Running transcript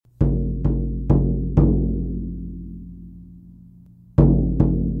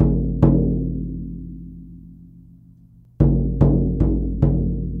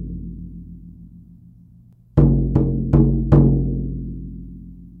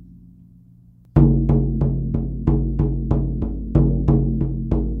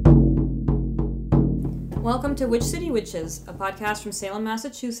Welcome to Witch City Witches, a podcast from Salem,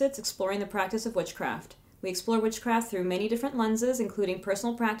 Massachusetts, exploring the practice of witchcraft. We explore witchcraft through many different lenses, including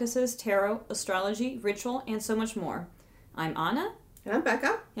personal practices, tarot, astrology, ritual, and so much more. I'm Anna. And I'm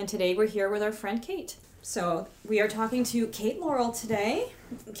Bekah. And today we're here with our friend Kate. So we are talking to Kate Laurel today.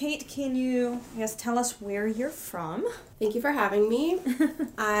 Kate, can you, tell us where you're from? Thank you for having me.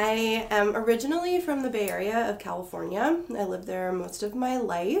 I am originally from the Bay Area of California. I lived there most of my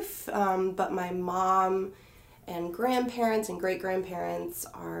life, but my mom and grandparents and great-grandparents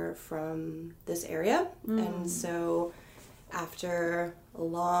are from this area. And so after a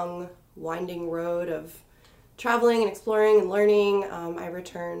long, winding road of traveling and exploring and learning, I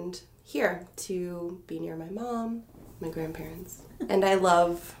returned here to be near my mom, my grandparents. And I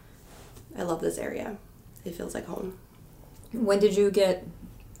love this area. It feels like home. When did you get,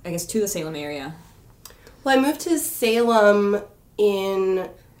 to the Salem area? Well, I moved to Salem in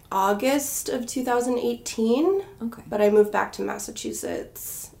August of 2018. Okay. But I moved back to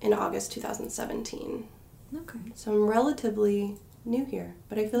Massachusetts in August 2017. Okay. So I'm relatively new here,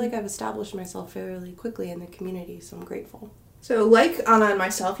 but I feel like I've established myself fairly quickly in the community, so I'm grateful. So, like Anna and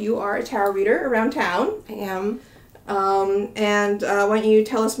myself, you are a tarot reader around town. I am. And why don't you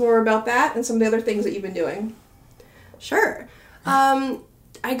tell us more about that and some of the other things that you've been doing? Sure.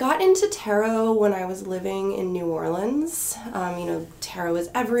 I got into tarot when I was living in New Orleans. Tarot is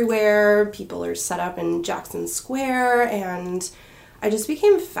everywhere. People are set up in Jackson Square, and I just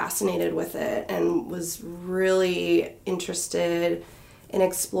became fascinated with it and was really interested in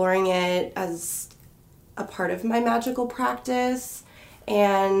exploring it as a part of my magical practice.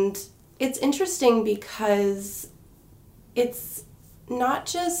 And it's interesting because it's not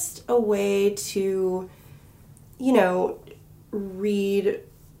just a way to, read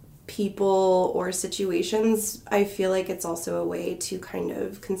people or situations. I feel like it's also a way to kind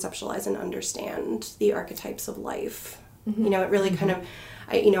of conceptualize and understand the archetypes of life. Mm-hmm. It really kind of,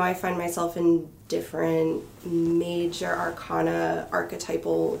 I find myself in different major arcana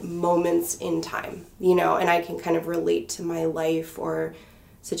archetypal moments in time, and I can kind of relate to my life or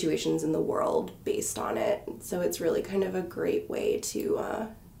situations in the world based on it. So it's really kind of a great way to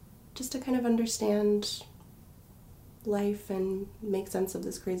just to kind of understand life and make sense of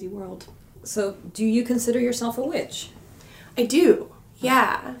this crazy world. So do you consider yourself a witch? I do.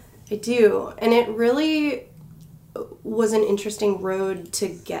 Yeah, I do. And it really was an interesting road to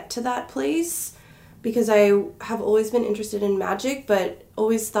get to that place because I have always been interested in magic, but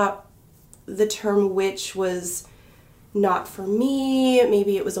always thought the term witch was not for me.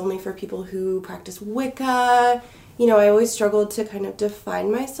 Maybe it was only for people who practice Wicca. I always struggled to kind of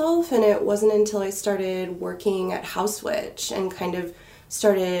define myself, and it wasn't until I started working at House Witch and kind of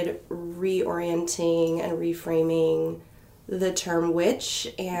started reorienting and reframing the term witch,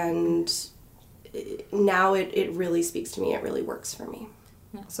 and now it really speaks to me. It really works for me.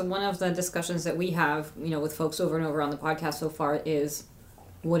 Yeah. So one of the discussions that we have, with folks over and over on the podcast so far is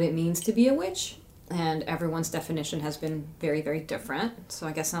what it means to be a witch. And everyone's definition has been very, very different. So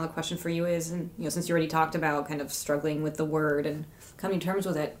I guess now the question for you is, and since you already talked about kind of struggling with the word and coming to terms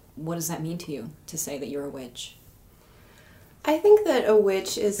with it, what does that mean to you to say that you're a witch? I think that a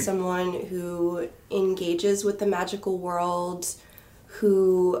witch is someone who engages with the magical world,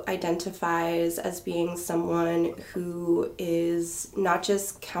 who identifies as being someone who is not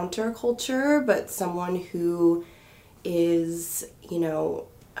just counterculture, but someone who is,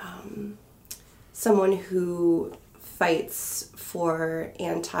 someone who fights for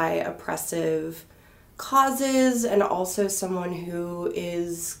anti-oppressive causes, and also someone who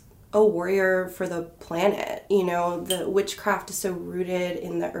is a warrior for the planet. The witchcraft is so rooted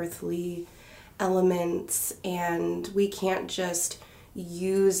in the earthly elements, and we can't just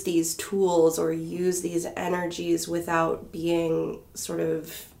use these tools or use these energies without being sort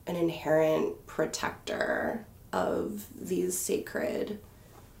of an inherent protector of these sacred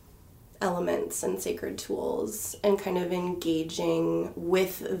elements and sacred tools, and kind of engaging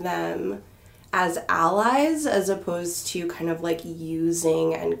with them as allies as opposed to kind of like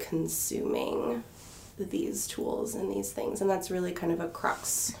using and consuming these tools and these things. And that's really kind of a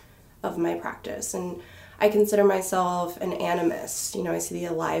crux of my practice. And I consider myself an animist. I see the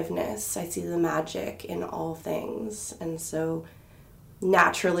aliveness, I see the magic in all things. And so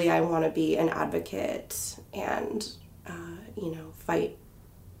naturally I want to be an advocate and, fight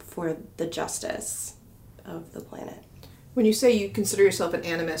for the justice of the planet. When you say you consider yourself an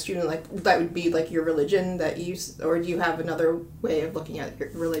animist, that would be like your religion or do you have another way of looking at your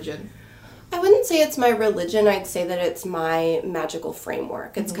religion? I wouldn't say it's my religion. I'd say that it's my magical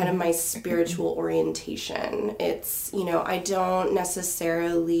framework. It's kind of my spiritual orientation. It's, I don't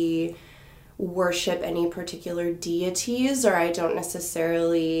necessarily worship any particular deities, or I don't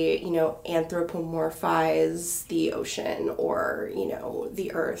necessarily, anthropomorphize the ocean or,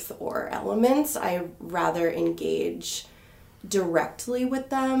 the earth or elements. I rather engage directly with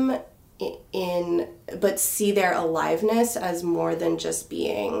them but see their aliveness as more than just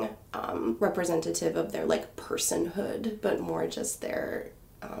being representative of their personhood, but more just their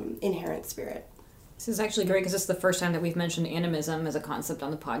inherent spirit. This is actually great because it's the first time that we've mentioned animism as a concept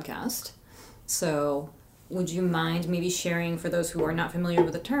on the podcast. So would you mind maybe sharing, for those who are not familiar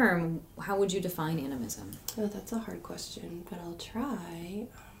with the term, how would you define animism? Oh, that's a hard question, but I'll try.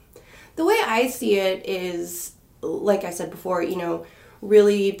 The way I see it is, like I said before,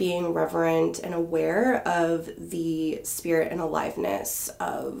 really being reverent and aware of the spirit and aliveness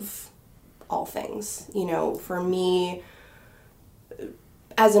of all things. For me,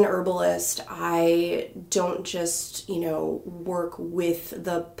 as an herbalist, I don't just, work with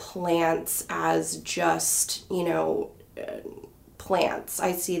the plants as just, plants.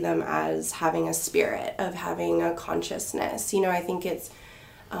 I see them as having a spirit, of having a consciousness. I think it's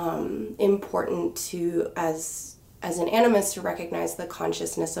important to, as an animist, to recognize the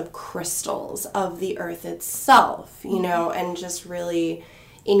consciousness of crystals, of the earth itself, and just really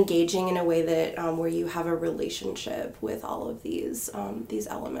engaging in a way that where you have a relationship with all of these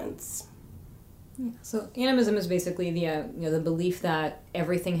elements. Yeah. So animism is basically the belief that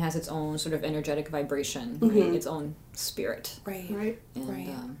everything has its own sort of energetic vibration, right? Its own spirit. Right. And, right.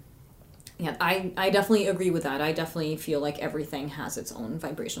 Yeah, I definitely agree with that. I definitely feel like everything has its own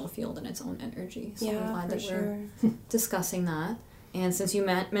vibrational field and its own energy. So I'm glad that we're discussing that. And since you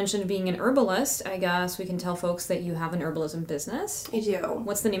mentioned being an herbalist, I guess we can tell folks that you have an herbalism business. I do.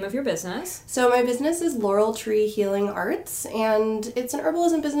 What's the name of your business? So my business is Laurel Tree Healing Arts, and it's an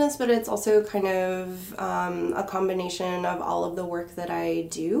herbalism business, but it's also kind of a combination of all of the work that I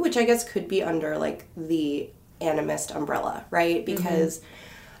do, which I guess could be under the animist umbrella, right? Because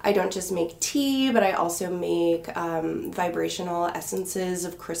I don't just make tea, but I also make vibrational essences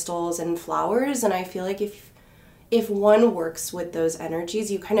of crystals and flowers, and I feel like if one works with those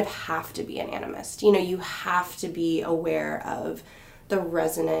energies, you kind of have to be an animist. You have to be aware of the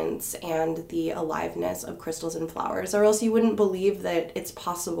resonance and the aliveness of crystals and flowers, or else you wouldn't believe that it's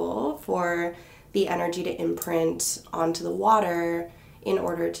possible for the energy to imprint onto the water in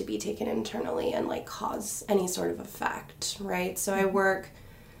order to be taken internally and cause any sort of effect, right? So I work,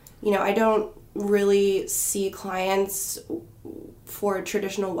 I don't really see clients for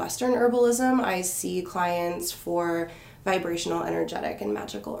traditional Western herbalism. I see clients for vibrational, energetic, and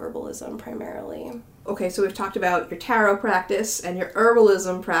magical herbalism primarily. Okay, so we've talked about your tarot practice and your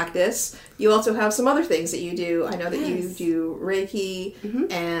herbalism practice. You also have some other things that you do. I know that you do Reiki,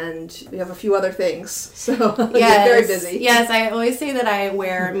 and we have a few other things. So you're very busy. Yes, I always say that I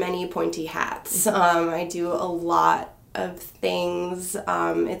wear many pointy hats. I do a lot of things.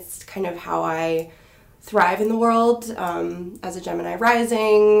 It's kind of how I thrive in the world, as a Gemini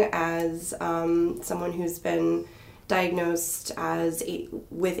rising, as someone who's been diagnosed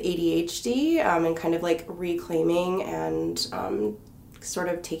with ADHD, and kind of reclaiming and sort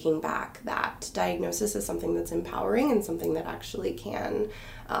of taking back that diagnosis as something that's empowering and something that actually can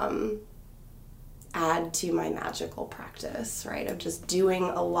add to my magical practice, right, of just doing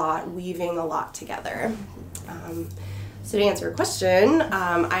a lot, weaving a lot together. So to answer your question,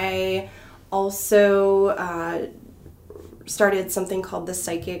 I also started something called the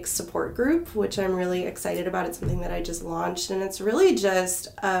Psychic Support Group, which I'm really excited about. It's something that I just launched, and it's really just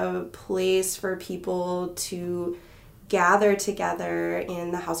a place for people to gather together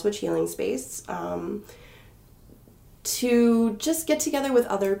in the House Witch Healing space, to just get together with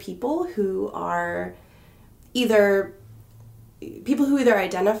other people who are either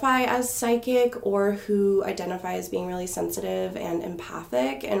identify as psychic or who identify as being really sensitive and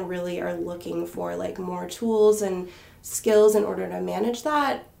empathic and really are looking for more tools and skills in order to manage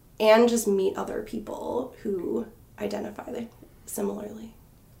that, and just meet other people who identify similarly.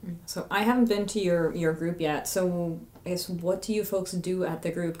 So I haven't been to your group yet, so I guess what do you folks do at the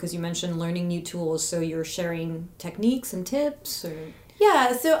group? Because you mentioned learning new tools, so you're sharing techniques and tips, or...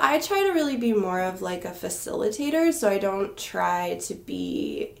 Yeah, so I try to really be more of a facilitator, so I don't try to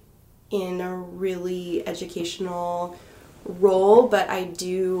be in a really educational role, but I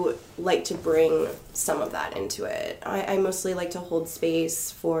do like to bring some of that into it. I mostly like to hold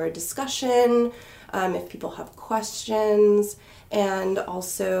space for discussion, if people have questions, and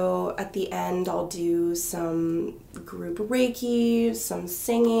also at the end I'll do some group Reiki, some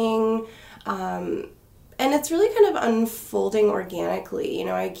singing, and it's really kind of unfolding organically.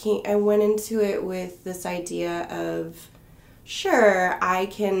 I went into it with this idea of sure, I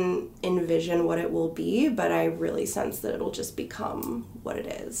can envision what it will be, but I really sense that it'll just become what it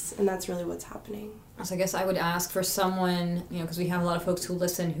is. And that's really what's happening. So I guess I would ask for someone, because we have a lot of folks who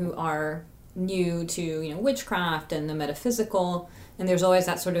listen who are new to, witchcraft and the metaphysical, and there's always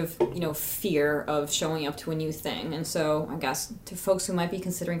that sort of, fear of showing up to a new thing. And so I guess to folks who might be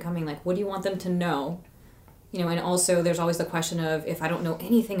considering coming, like, what do you want them to know? And also there's always the question of, if I don't know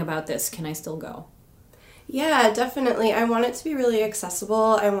anything about this, can I still go? Yeah, definitely. I want it to be really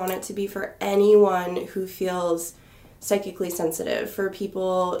accessible. I want it to be for anyone who feels psychically sensitive. For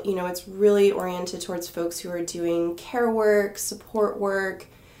people, it's really oriented towards folks who are doing care work, support work,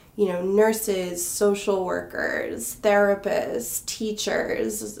 nurses, social workers, therapists,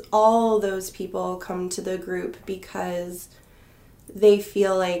 teachers. All those people come to the group because they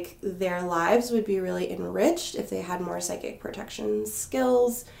feel like their lives would be really enriched if they had more psychic protection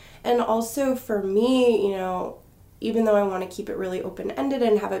skills. And also for me, even though I want to keep it really open-ended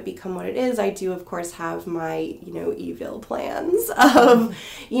and have it become what it is, I do, of course, have my, evil plans of,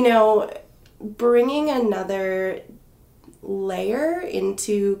 bringing another layer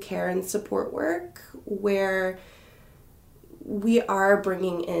into care and support work where we are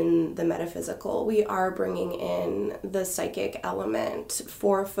bringing in the metaphysical, we are bringing in the psychic element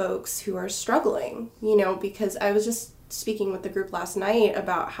for folks who are struggling, because I was just speaking with the group last night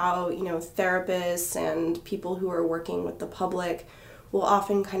about how, therapists and people who are working with the public will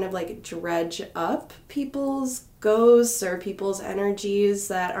often kind of like dredge up people's ghosts or people's energies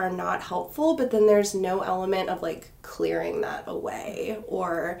that are not helpful, but then there's no element of like clearing that away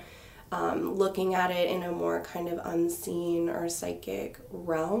or looking at it in a more kind of unseen or psychic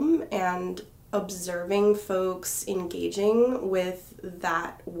realm and observing folks engaging with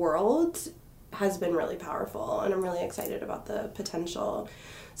that world has been really powerful, and I'm really excited about the potential.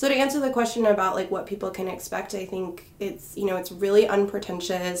 So to answer the question about like what people can expect, I think it's, it's really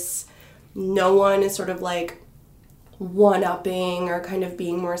unpretentious. No one is sort of like one-upping or kind of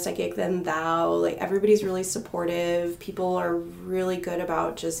being more psychic than thou. Like everybody's really supportive. People are really good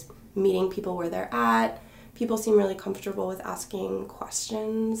about just meeting people where they're at. People seem really comfortable with asking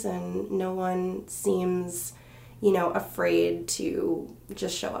questions, and no one seems, afraid to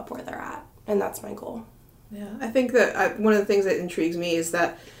just show up where they're at. And that's my goal. Yeah, I think that one of the things that intrigues me is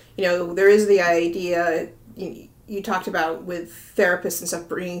that, there is the idea you talked about with therapists and stuff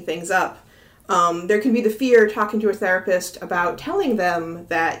bringing things up. There can be the fear talking to a therapist about telling them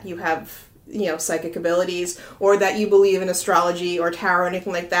that you have, psychic abilities or that you believe in astrology or tarot or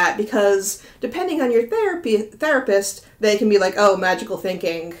anything like that, because depending on your therapist, they can be like, oh, magical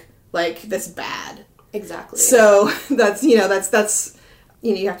thinking, like, that's bad. Exactly. So that's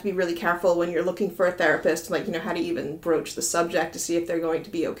you have to be really careful when you're looking for a therapist, like, how to even broach the subject to see if they're going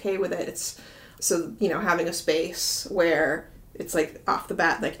to be okay with it. It's so, having a space where it's like off the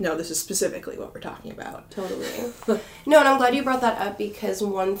bat, like, no, this is specifically what we're talking about. Totally. No, and I'm glad you brought that up, because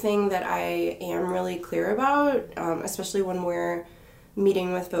one thing that I am really clear about, especially when we're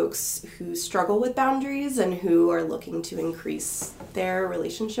meeting with folks who struggle with boundaries and who are looking to increase their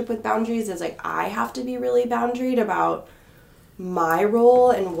relationship with boundaries, is like, I have to be really boundaried about my role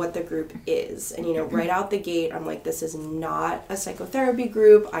and what the group is. And, right out the gate, I'm like, this is not a psychotherapy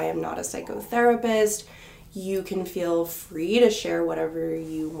group. I am not a psychotherapist. You can feel free to share whatever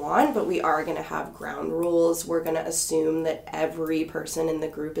you want, but we are going to have ground rules. We're going to assume that every person in the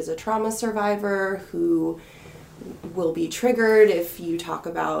group is a trauma survivor who will be triggered if you talk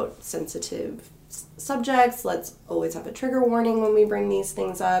about sensitive subjects. Let's always have a trigger warning when we bring these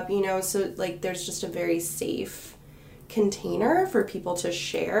things up, so like there's just a very safe container for people to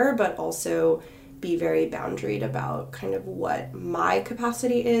share, but also be very boundaried about kind of what my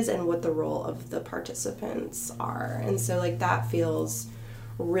capacity is and what the role of the participants are. And so like that feels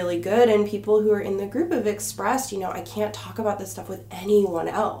really good. And people who are in the group have expressed, I can't talk about this stuff with anyone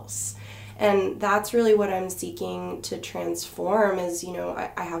else. And that's really what I'm seeking to transform is,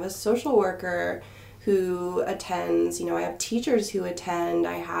 I have a social worker who attends, I have teachers who attend,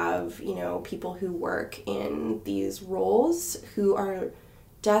 I have, people who work in these roles who are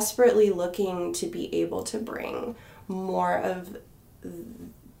desperately looking to be able to bring more of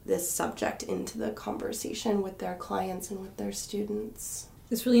this subject into the conversation with their clients and with their students.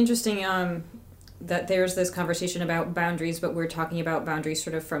 It's really interesting that there's this conversation about boundaries, but we're talking about boundaries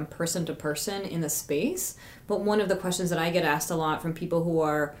sort of from person to person in the space. But one of the questions that I get asked a lot from people who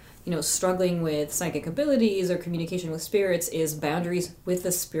are, struggling with psychic abilities or communication with spirits is boundaries with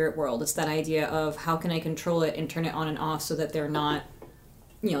the spirit world. It's that idea of how can I control it and turn it on and off so that they're not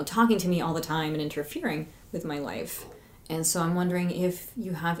talking to me all the time and interfering with my life. And so I'm wondering if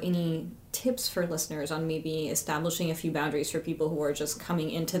you have any tips for listeners on maybe establishing a few boundaries for people who are just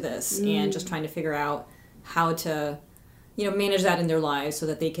coming into this and just trying to figure out how to, manage that in their lives so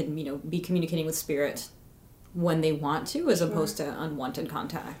that they can, be communicating with spirit when they want to, as opposed to unwanted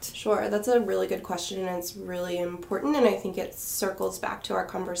contact. Sure, that's a really good question, and it's really important, and I think it circles back to our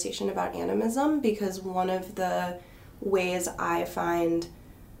conversation about animism, because one of the ways I find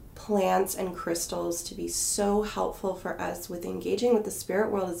plants and crystals to be so helpful for us with engaging with the spirit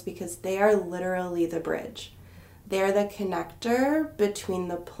world is because they are literally the bridge. They're the connector between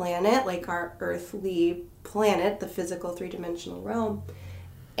the planet, like our earthly planet, the physical three-dimensional realm,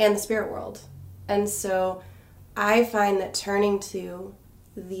 and the spirit world. And so I find that turning to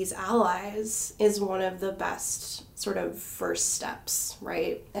these allies is one of the best sort of first steps,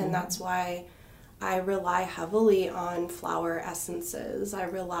 right? And that's why I rely heavily on flower essences. I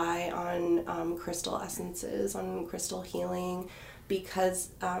rely on crystal essences, on crystal healing, because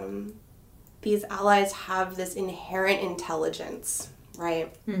these allies have this inherent intelligence,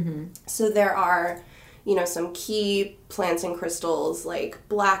 right? So there are, some key plants and crystals like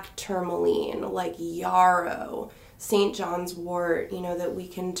black tourmaline, like yarrow, St. John's wort, that we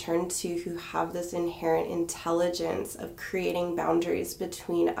can turn to, who have this inherent intelligence of creating boundaries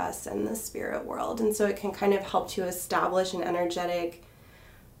between us and the spirit world. And so it can kind of help to establish an energetic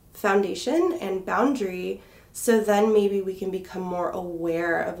foundation and boundary, so then maybe we can become more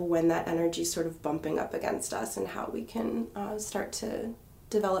aware of when that energy is sort of bumping up against us and how we can start to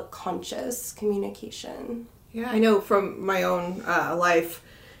develop conscious communication. Yeah, I know from my own life.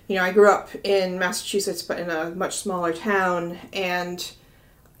 I grew up in Massachusetts, but in a much smaller town, and,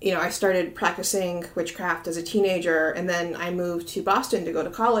 I started practicing witchcraft as a teenager, and then I moved to Boston to go to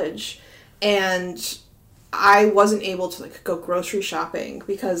college, and I wasn't able to, go grocery shopping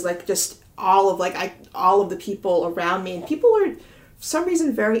because, just all of the people around me, and people are, for some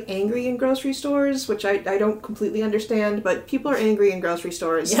reason, very angry in grocery stores, which I don't completely understand, but people are angry in grocery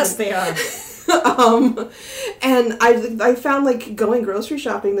stores. Yes, they are. And I found going grocery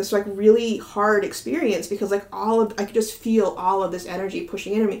shopping this really hard experience because I could just feel all of this energy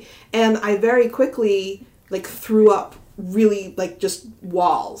pushing into me, and I very quickly threw up really just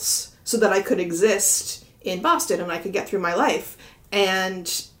walls so that I could exist in Boston and I could get through my life. And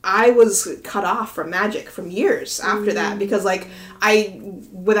I was cut off from magic from years after that because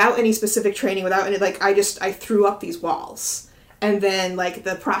without any specific training, without any I threw up these walls. And then,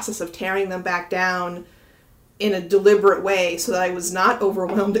 the process of tearing them back down in a deliberate way so that I was not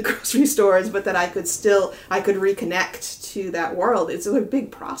overwhelmed at grocery stores, but that I could reconnect to that world. It's a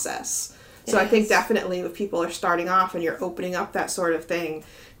big process. So I think definitely if people are starting off and you're opening up that sort of thing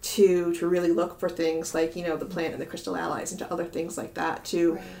to really look for things like, the plant and the crystal allies and to other things like that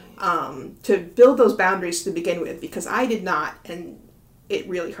to build those boundaries to begin with, because I did not, and it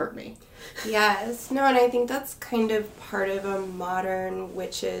really hurt me. Yes. No, and I think that's kind of part of a modern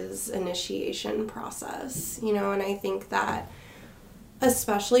witch's initiation process, and I think that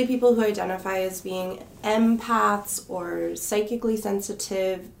especially people who identify as being empaths or psychically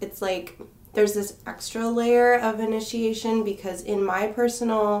sensitive, it's there's this extra layer of initiation, because in my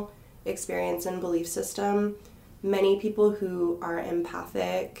personal experience and belief system, many people who are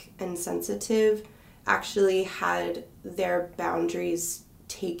empathic and sensitive actually had their boundaries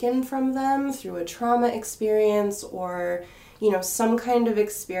taken from them through a trauma experience or, some kind of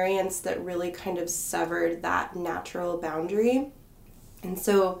experience that really kind of severed that natural boundary. And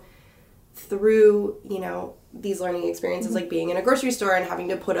so through, these learning experiences, like being in a grocery store and having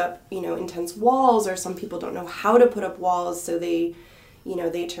to put up, intense walls, or some people don't know how to put up walls, so they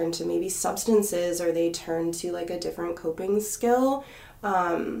turn to maybe substances, or they turn to a different coping skill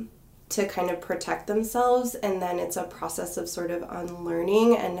to kind of protect themselves. And then it's a process of sort of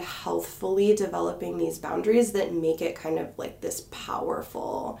unlearning and healthfully developing these boundaries that make it kind of this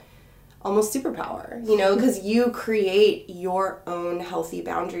powerful, almost superpower, because you create your own healthy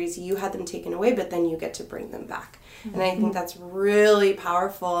boundaries. You had them taken away, but then you get to bring them back. And I think that's really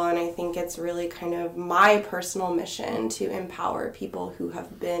powerful, and I think it's really kind of my personal mission to empower people who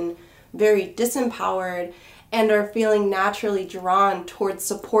have been very disempowered and are feeling naturally drawn towards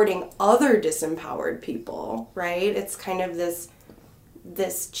supporting other disempowered people, right? It's kind of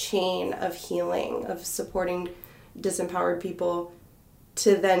this chain of healing, of supporting disempowered people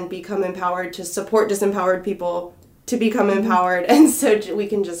to then become empowered, to support disempowered people to become empowered. And so we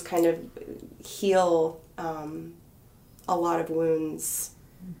can just kind of heal a lot of wounds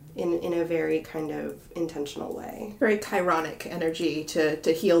in a very kind of intentional way. Very chironic energy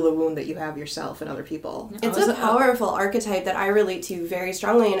to heal the wound that you have yourself and other people. It's a powerful archetype that I relate to very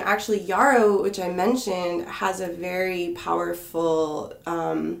strongly, and actually Yarrow, which I mentioned, has a very powerful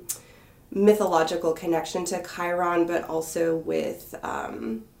mythological connection to Chiron, but also with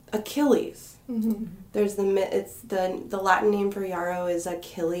Achilles. Mm-hmm. There's the Latin name for Yarrow is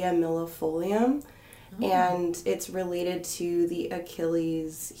Achillea millefolium. And it's related to the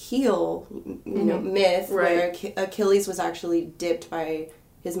Achilles heel, myth, where Achilles was actually dipped by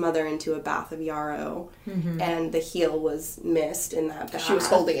his mother into a bath of yarrow, and the heel was missed in that bath. She was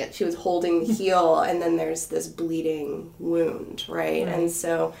holding it. She was holding the heel, and then there's this bleeding wound, right? And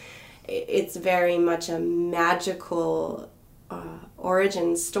so it's very much a magical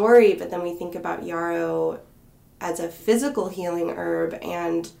origin story, but then we think about yarrow as a physical healing herb,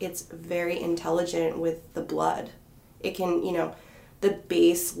 and it's very intelligent with the blood. It can, the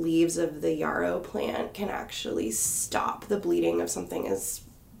base leaves of the yarrow plant can actually stop the bleeding of something as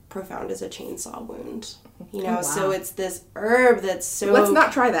profound as a chainsaw wound. So it's this herb that's so... Let's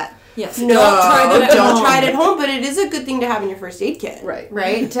not try that. Yes. No, don't try it at home, but it is a good thing to have in your first aid kit.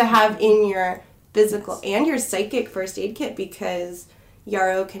 Right? To have in your physical and your psychic first aid kit, because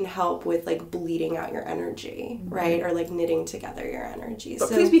yarrow can help with bleeding out your energy, right? Or knitting together your energy. But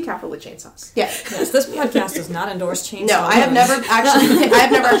please be careful with chainsaws. Yes, this podcast does not endorse chainsaws. No, I have never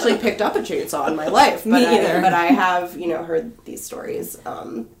actually picked up a chainsaw in my life. But Me either. But I have, heard these stories.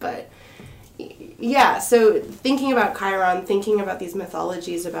 So thinking about Chiron, thinking about these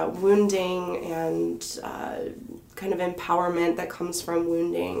mythologies about wounding and kind of empowerment that comes from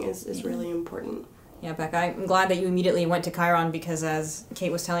wounding is really important. Yeah, Bekah, I'm glad that you immediately went to Chiron, because as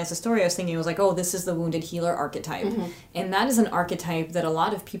Kate was telling us the story, I was thinking, this is the wounded healer archetype. And that is an archetype that a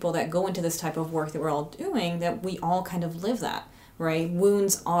lot of people that go into this type of work that we're all doing, that we all kind of live that, right?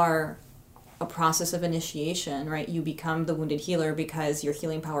 Wounds are a process of initiation, right? You become the wounded healer because your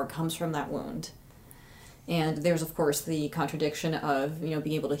healing power comes from that wound. And there's, of course, the contradiction of,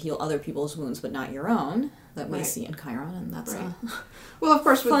 being able to heal other people's wounds but not your own, that we see in Chiron, and that's a well, of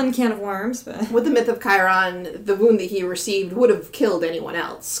course, fun can of worms. But with the myth of Chiron, the wound that he received would have killed anyone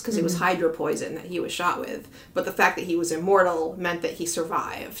else, because it was hydra poison that he was shot with. But the fact that he was immortal meant that he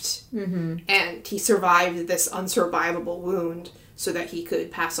survived. And he survived this unsurvivable wound so that he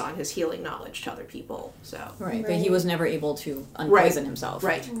could pass on his healing knowledge to other people. But he was never able to unpoison himself.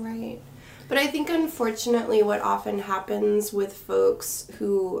 Right. But I think, unfortunately, what often happens with folks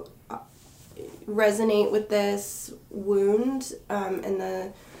who resonate with this wound and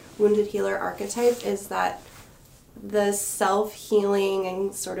the wounded healer archetype is that the self-healing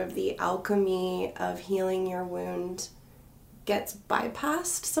and sort of the alchemy of healing your wound gets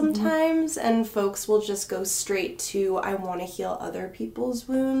bypassed sometimes, and folks will just go straight to, I want to heal other people's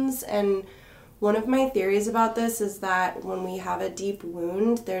wounds. And one of my theories about this is that when we have a deep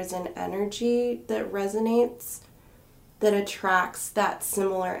wound, there's an energy that resonates that attracts that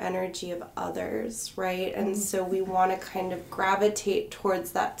similar energy of others, right? And so we want to kind of gravitate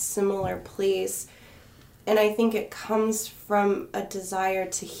towards that similar place. And I think it comes from a desire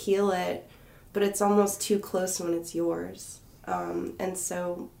to heal it, but it's almost too close when it's yours. And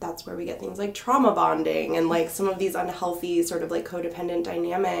so that's where we get things like trauma bonding and some of these unhealthy sort of codependent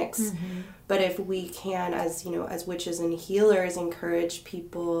dynamics. But if we can, as witches and healers, encourage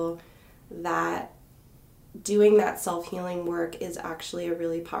people that doing that self-healing work is actually a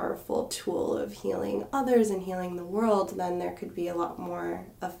really powerful tool of healing others and healing the world, then there could be a lot more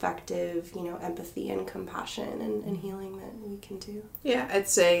effective, empathy and compassion and healing that we can do. Yeah,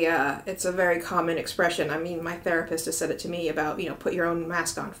 it's a very common expression. I mean, my therapist has said it to me about, put your own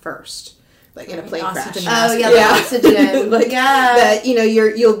mask on first. In a plane crash. Oh, yeah, the oxygen. That,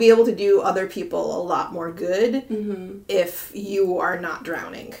 you'll be able to do other people a lot more good if you are not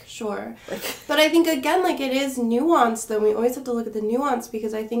drowning. Sure. But I think, again, it is nuanced, though. We always have to look at the nuance,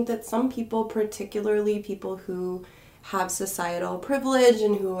 because I think that some people, particularly people who have societal privilege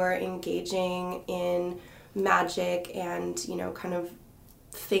and who are engaging in magic and, kind of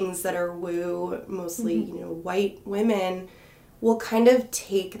things that are woo, mostly, white women, will kind of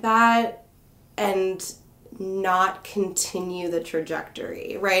take that and not continue the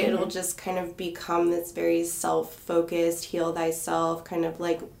trajectory, right? It'll just kind of become this very self-focused, heal thyself, kind of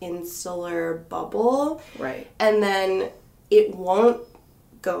insular bubble. Right. And then it won't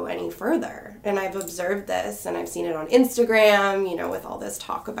go any further. And I've observed this, and I've seen it on Instagram, with all this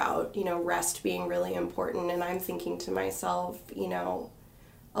talk about, rest being really important. And I'm thinking to myself,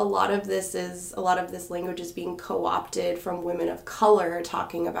 a lot of this language is being co-opted from women of color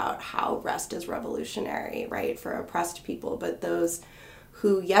talking about how rest is revolutionary, right, for oppressed people. But those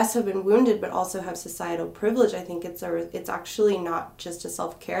who, yes, have been wounded, but also have societal privilege. I think it's actually not just a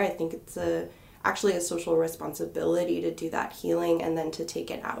self-care. I think it's actually a social responsibility to do that healing and then to take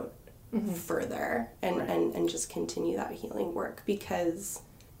it out further and just continue that healing work. Because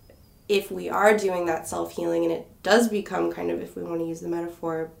if we are doing that self-healing and it does become kind of, if we want to use the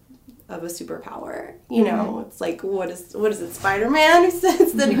metaphor of a superpower, you know, it's like, what is it, Spider-Man who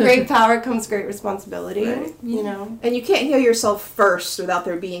says that great power comes great responsibility, you know? And you can't heal yourself first without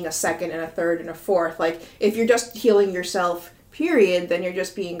there being a second and a third and a fourth. Like, if you're just healing yourself, period, then you're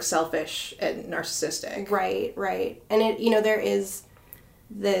just being selfish and narcissistic. Right. And it, you know, there is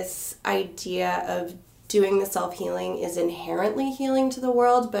this idea of doing the self-healing is inherently healing to the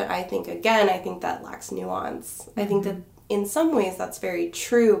world, but I think that lacks nuance. I think that in some ways that's very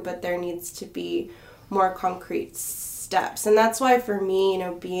true, but there needs to be more concrete steps. And that's why for me, you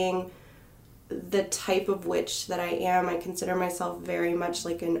know, being the type of witch that I am, I consider myself very much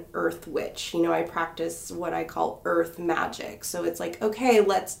like an earth witch. You know, I practice what I call earth magic. So it's like, okay,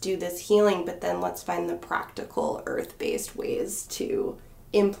 let's do this healing, but then let's find the practical earth-based ways to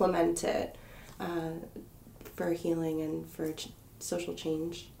implement it for healing and for social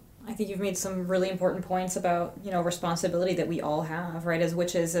change. I think you've made some really important points about, you know, responsibility that we all have, right? As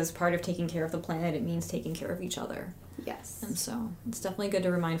witches, as part of taking care of the planet, it means taking care of each other. Yes. And so it's definitely good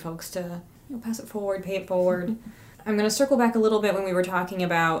to remind folks to, you know, pass it forward, pay it forward. I'm going to circle back a little bit when we were talking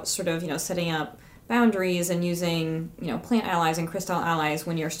about sort of, you know, setting up boundaries and using, you know, plant allies and crystal allies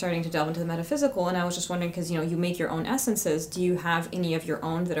when you're starting to delve into the metaphysical. And I was just wondering, because, you know, you make your own essences. Do you have any of your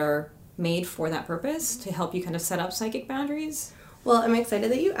own that are made for that purpose to help you kind of set up psychic boundaries? Well, I'm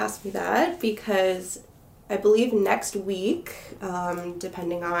excited that you asked me that because I believe next week,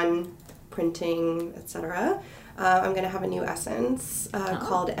 depending on printing, etc., I'm going to have a new essence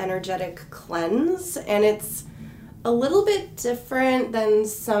called Energetic Cleanse, and it's a little bit different than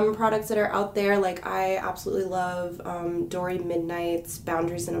some products that are out there. Like, I absolutely love Dory Midnight's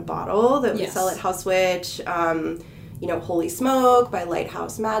Boundaries in a Bottle that we sell at House Witch. You know, Holy Smoke by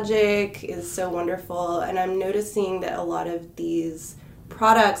Lighthouse Magic is so wonderful. And I'm noticing that a lot of these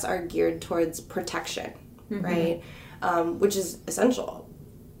products are geared towards protection, right? Which is essential.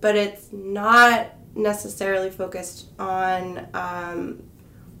 But it's not necessarily focused on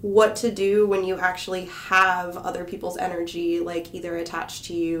what to do when you actually have other people's energy, like, either attached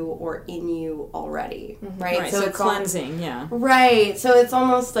to you or in you already, right? So it's cleansing, Right. So it's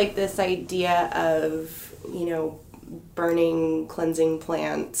almost like this idea of, you know, burning cleansing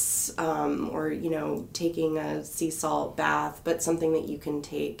plants, or, you know, taking a sea salt bath, but something that you can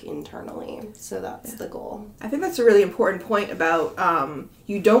take internally. So that's the goal. I think that's a really important point about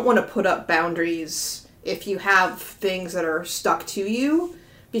you don't want to put up boundaries if you have things that are stuck to you,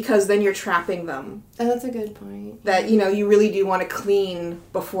 because then you're trapping them. Oh, that's a good point. That, you know, you really do want to clean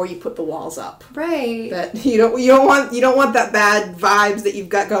before you put the walls up. Right. That you don't want that bad vibes that you've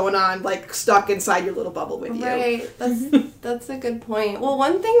got going on, like, stuck inside your little bubble with you. Right. That's a good point. Well,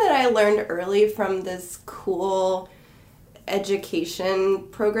 one thing that I learned early from this cool education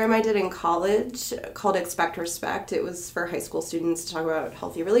program I did in college called Expect Respect. It was for high school students to talk about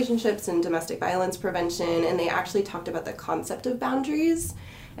healthy relationships and domestic violence prevention, and they actually talked about the concept of boundaries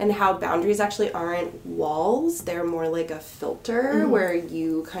and how boundaries actually aren't walls. They're more like a filter where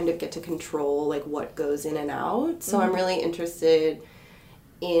you kind of get to control, like, what goes in and out. So I'm really interested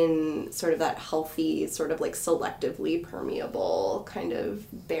in sort of that healthy, sort of like selectively permeable kind of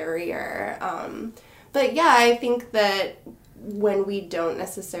barrier. But yeah, I think that when we don't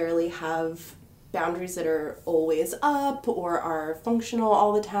necessarily have boundaries that are always up or are functional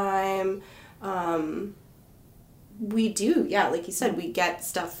all the time, we do, like you said, we get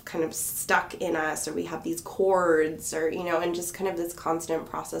stuff kind of stuck in us, or we have these cords, or, you know, and just kind of this constant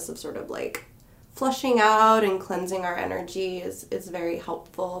process of sort of like flushing out and cleansing our energy is very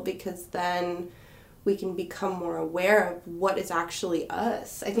helpful, because then we can become more aware of what is actually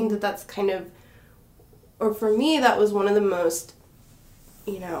us. I think that that's kind of, or for me, that was one of the most,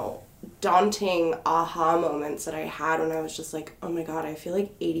 you know, daunting aha moments that I had when I was just like, oh my God, I feel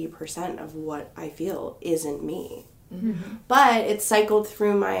like 80% of what I feel isn't me. But it cycled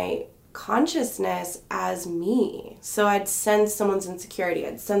through my consciousness as me. So I'd sense someone's insecurity,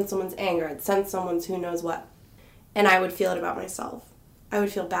 I'd sense someone's anger, I'd sense someone's who knows what. And I would feel it about myself. I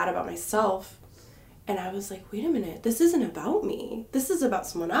would feel bad about myself. And I was like, wait a minute, this isn't about me. This is about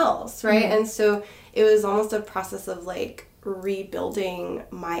someone else, right? And so it was almost a process of like rebuilding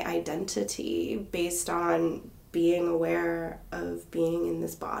my identity based on being aware of being in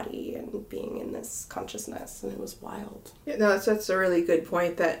this body and being in this consciousness. And it was wild. Yeah, no, that's a really good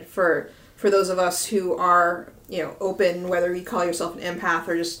point, that for for those of us who are, open, whether you call yourself an empath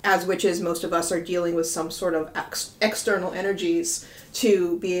or just as witches, most of us are dealing with some sort of external energies,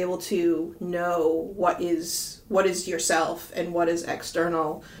 to be able to know what is yourself and what is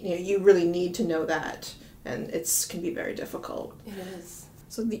external. You really need to know that, and it can be very difficult. It is.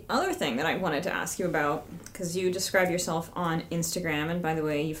 So the other thing that I wanted to ask you about, because you describe yourself on Instagram, and by the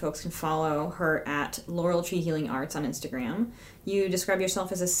way, you folks can follow her at Laurel Tree Healing Arts on Instagram. You describe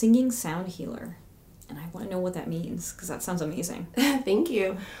yourself as a singing sound healer. And I want to know what that means, because that sounds amazing. Thank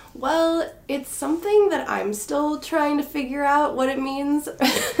you. Well, it's something that I'm still trying to figure out what it means.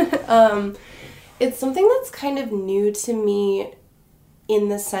 It's something that's kind of new to me in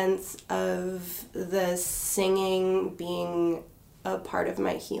the sense of the singing being a part of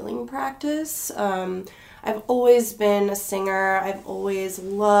my healing practice. I've always been a singer. I've always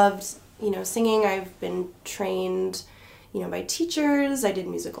loved, singing. I've been trained by teachers. I did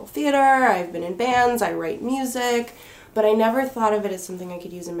musical theater. I've been in bands. I write music. But I never thought of it as something I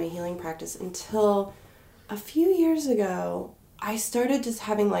could use in my healing practice until a few years ago. I started just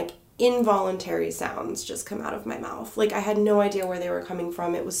having involuntary sounds just come out of my mouth. I had no idea where they were coming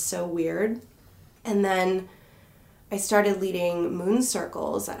from. It was so weird. And then I started leading moon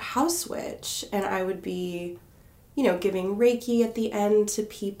circles at House Witch, and I would be giving Reiki at the end to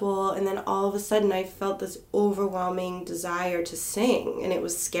people, and then all of a sudden I felt this overwhelming desire to sing, and it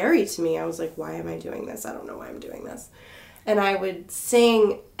was scary to me. I was like, why am I doing this? I don't know why I'm doing this. And I would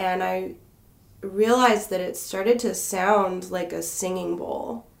sing, and I realized that it started to sound like a singing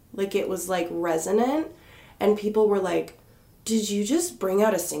bowl. It was resonant, and people were like, did you just bring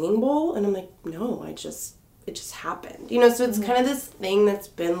out a singing bowl? And I'm like, no, it just happened. So it's kind of this thing that's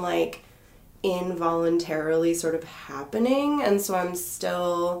been involuntarily sort of happening, and so I'm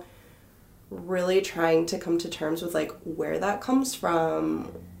still really trying to come to terms with where that comes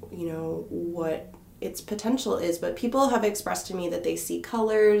from, what its potential is. But people have expressed to me that they see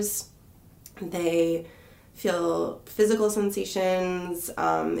colors, they feel physical sensations.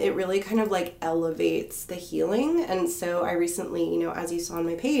 It really kind of elevates the healing. And so I recently, as you saw on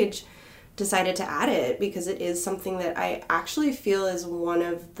my page, decided to add it because it is something that I actually feel is one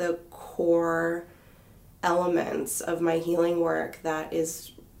of the core elements of my healing work that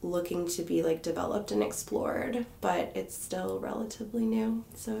is looking to be developed and explored, but it's still relatively new,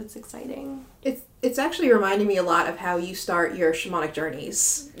 so it's exciting. It's actually reminding me a lot of how you start your shamanic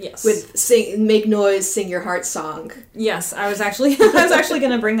journeys. Yes. With make noise, sing your heart song. Yes, I was actually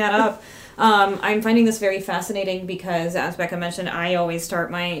going to bring that up. I'm finding this very fascinating because, as Bekah mentioned, I always start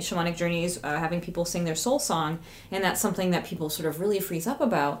my shamanic journeys having people sing their soul song, and that's something that people sort of really freeze up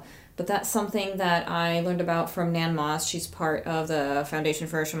about. But that's something that I learned about from Nan Moss. She's part of the Foundation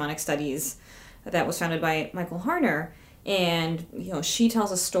for Shamanic Studies that was founded by Michael Harner. And, she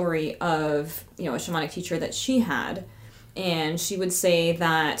tells a story of, a shamanic teacher that she had. And she would say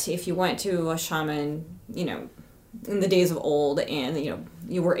that if you went to a shaman, in the days of old and,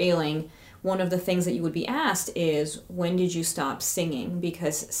 you were ailing, one of the things that you would be asked is, when did you stop singing?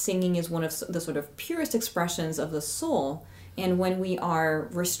 Because singing is one of the sort of purest expressions of the soul. And when we are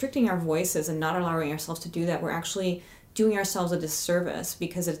restricting our voices and not allowing ourselves to do that, we're actually doing ourselves a disservice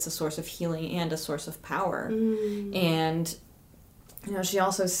because it's a source of healing and a source of power. And, she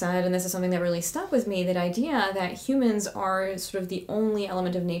also said, and this is something that really stuck with me, that idea that humans are sort of the only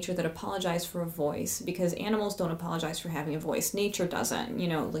element of nature that apologize for a voice, because animals don't apologize for having a voice. Nature doesn't,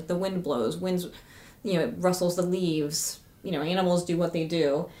 the wind blows, it rustles the leaves, animals do what they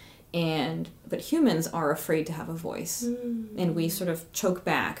do. But humans are afraid to have a voice, and we sort of choke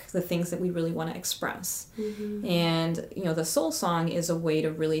back the things that we really want to express. And the soul song is a way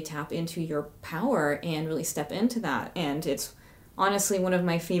to really tap into your power and really step into that. And it's honestly one of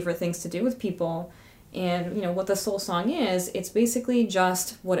my favorite things to do with people. And what the soul song is, it's basically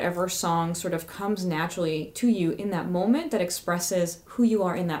just whatever song sort of comes naturally to you in that moment that expresses who you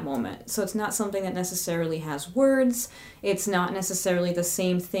are in that moment. So it's not something that necessarily has words. It's not necessarily the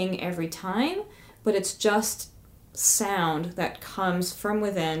same thing every time, but it's just sound that comes from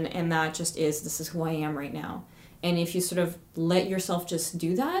within, and that just is, this is who I am right now. And if you sort of let yourself just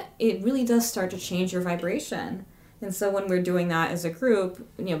do that, it really does start to change your vibration. And so when we're doing that as a group,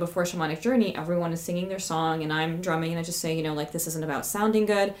 before Shamanic Journey, everyone is singing their song and I'm drumming, and I just say, this isn't about sounding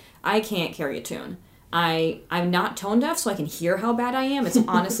good. I can't carry a tune. I'm not tone deaf, so I can hear how bad I am. It's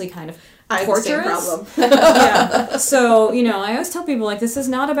honestly kind of torturous. I have the same problem. Yeah. So, I always tell people, this is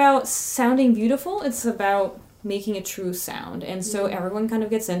not about sounding beautiful. It's about making a true sound. And so everyone kind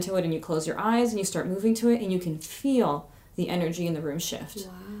of gets into it, and you close your eyes and you start moving to it, and you can feel the energy in the room shift.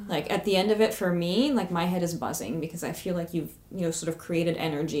 Wow. Like, at the end of it, for me, like, my head is buzzing because I feel like you've, sort of created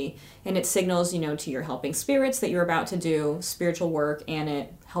energy, and it signals, to your helping spirits that you're about to do spiritual work, and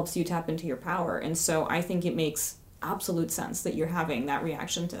it helps you tap into your power. And so I think it makes absolute sense that you're having that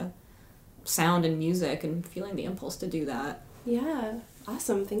reaction to sound and music and feeling the impulse to do that. Yeah.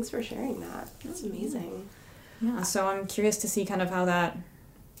 Awesome. Thanks for sharing that. That's amazing. Yeah, so I'm curious to see kind of how that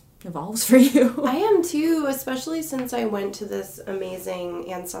evolves for you. I am too, especially since I went to this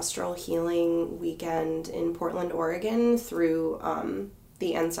amazing ancestral healing weekend in Portland, Oregon through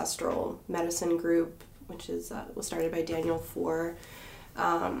the Ancestral Medicine Group, which was started by Daniel Four.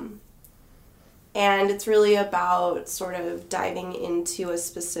 And it's really about sort of diving into a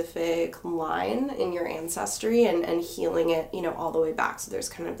specific line in your ancestry and healing it, all the way back. So there's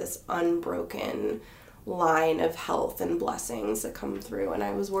kind of this unbroken line of health and blessings that come through. And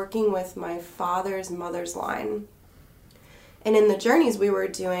I was working with my father's mother's line. And in the journeys we were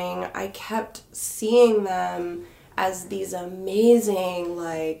doing, I kept seeing them as these amazing,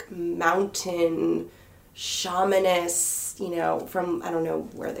 like, mountain shamanists, from, I don't know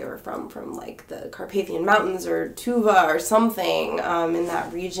where they were from like the Carpathian Mountains or Tuva or something, in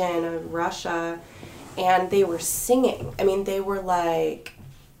that region of Russia. And they were singing. I mean, they were like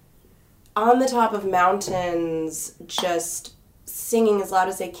on the top of mountains, just singing as loud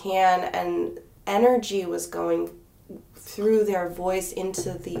as they can, and energy was going through their voice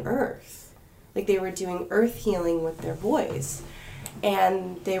into the earth. Like, they were doing earth healing with their voice.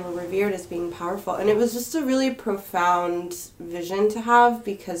 And they were revered as being powerful. And it was just a really profound vision to have,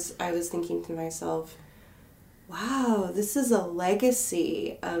 because I was thinking to myself, wow, this is a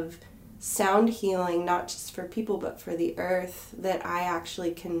legacy of sound healing, not just for people, but for the earth, that I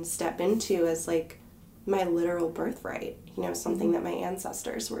actually can step into as, like, my literal birthright, something that my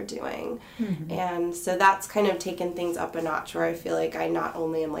ancestors were doing. Mm-hmm. And so that's kind of taken things up a notch, where I feel like I not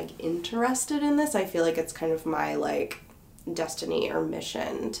only am, like, interested in this, I feel like it's kind of my, like, destiny or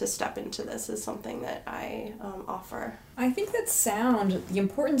mission to step into this is something that I offer. I think that sound, the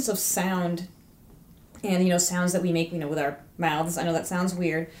importance of sound, and sounds that we make with our mouths, I know that sounds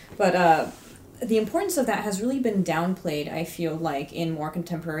weird, but the importance of that has really been downplayed, I feel like, in more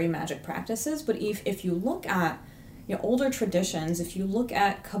contemporary magic practices. But if you look at older traditions, if you look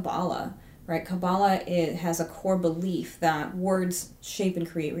at Kabbalah, right? Kabbalah, it has a core belief that words shape and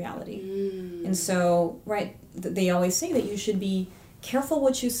create reality. And so, right, they always say that you should be careful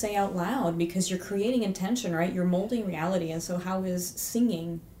what you say out loud, because you're creating intention, right? You're molding reality. And so how is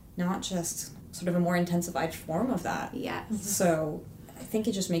singing not just sort of a more intensified form of that? Yes. So I think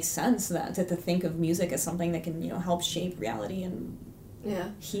it just makes sense that to think of music as something that can, help shape reality and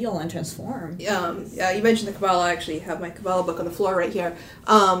heal and transform. Yeah, you mentioned the Kabbalah. I actually have my Kabbalah book on the floor right here.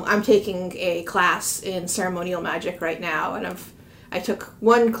 I'm taking a class in ceremonial magic right now, and I took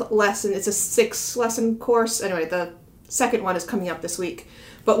one lesson. It's a 6-lesson course. Anyway, the second one is coming up this week.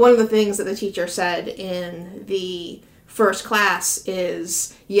 But one of the things that the teacher said in the first class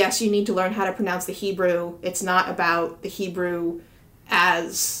is, yes, you need to learn how to pronounce the Hebrew. It's not about the Hebrew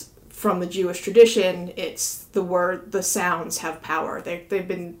as from the Jewish tradition. It's the sounds have power. They've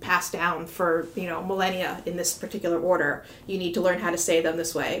been passed down for, millennia in this particular order. You need to learn how to say them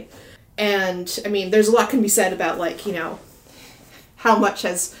this way. And, I mean, there's a lot can be said about, like, how much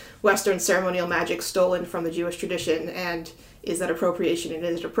has Western ceremonial magic stolen from the Jewish tradition, and is that appropriation and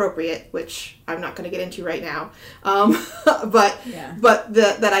is it appropriate, which I'm not going to get into right now. But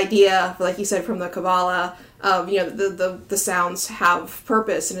that idea, like you said, from the Kabbalah, the sounds have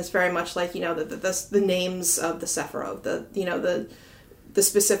purpose, and it's very much like, the names of the Sephiroth, the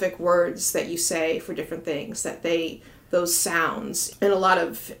specific words that you say for different things, that those sounds, and a lot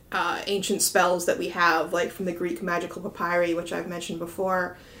of ancient spells that we have, like from the Greek magical papyri, which I've mentioned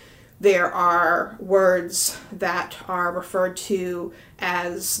before, there are words that are referred to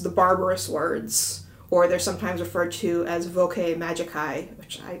as the barbarous words, or they're sometimes referred to as vocae magicae,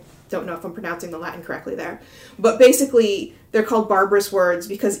 which I don't know if I'm pronouncing the Latin correctly there. But basically, they're called barbarous words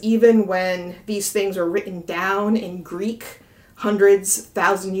because even when these things were written down in Greek hundreds,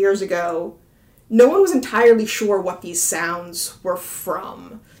 1,000 years ago, no one was entirely sure what these sounds were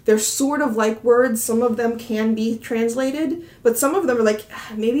from. They're sort of like words. Some of them can be translated, but some of them are like,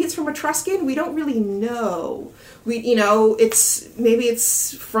 maybe it's from Etruscan. We don't really know. Maybe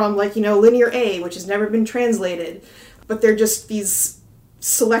it's from Linear A, which has never been translated, but they're just these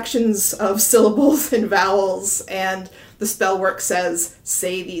selections of syllables and vowels, and the spell work says,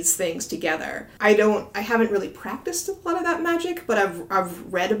 say these things together. I haven't really practiced a lot of that magic, but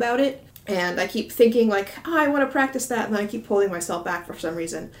I've read about it. And I keep thinking like, oh, I want to practice that, and then I keep pulling myself back for some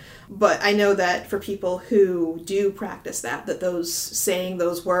reason. But I know that for people who do practice that those saying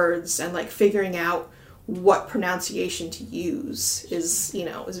those words and like figuring out what pronunciation to use is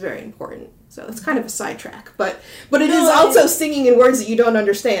very important. So that's kind of a sidetrack, but it is also singing in words that you don't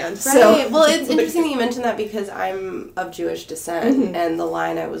understand. Right. So. Well, it's interesting that you mentioned that because I'm of Jewish descent, and the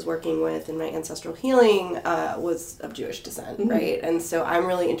line I was working with in my ancestral healing was of Jewish descent, right? And so I'm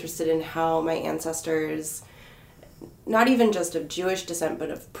really interested in how my ancestors, not even just of Jewish descent, but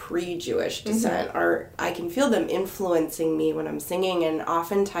of pre-Jewish descent, I can feel them influencing me when I'm singing, and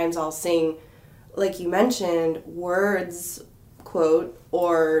oftentimes I'll sing, like you mentioned, words, quote,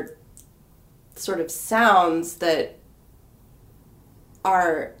 or sort of sounds that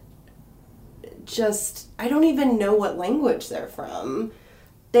are just, I don't even know what language they're from.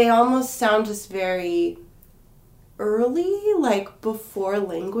 They almost sound just very early, like before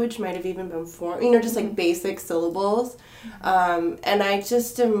language might have even been formed, just like basic syllables. And I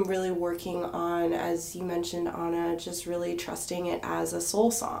just am really working on, as you mentioned, Anna, just really trusting it as a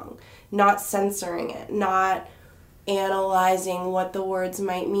soul song, not censoring it, not analyzing what the words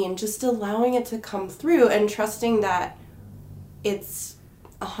might mean, just allowing it to come through and trusting that it's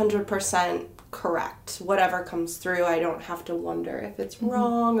 100% correct. Whatever comes through, I don't have to wonder if it's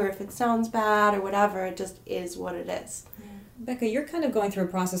wrong or if it sounds bad or whatever. It just is what it is. Bekah, you're kind of going through a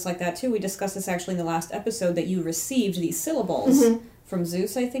process like that too. We discussed this actually in the last episode, that you received these syllables from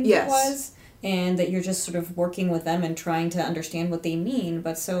Zeus, I think it was, and that you're just sort of working with them and trying to understand what they mean.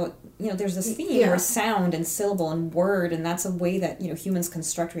 But so, there's this theme where sound and syllable and word, and that's a way that, humans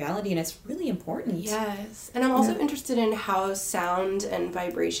construct reality, and it's really important. Yes. And I'm also interested in how sound and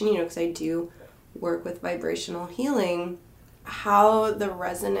vibration, because I do work with vibrational healing, how the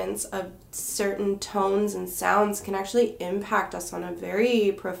resonance of certain tones and sounds can actually impact us on a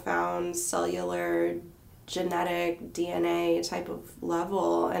very profound cellular, genetic, DNA type of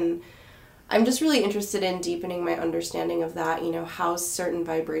level. And I'm just really interested in deepening my understanding of that, how certain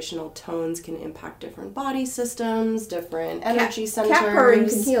vibrational tones can impact different body systems, different energy centers. Cat purring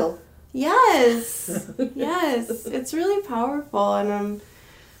can heal. Yes. Yes. It's really powerful, and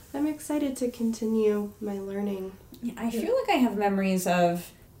I'm excited to continue my learning. Yeah, I feel like I have memories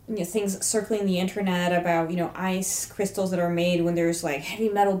of things circling the internet about, ice crystals that are made when there's like heavy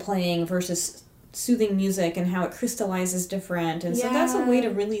metal playing versus soothing music, and how it crystallizes different. And so that's a way to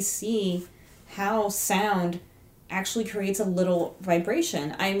really see how sound actually creates a little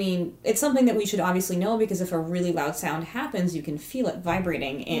vibration. I mean, it's something that we should obviously know, because if a really loud sound happens, you can feel it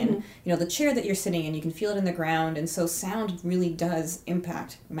vibrating in, the chair that you're sitting in. You can feel it in the ground. And so sound really does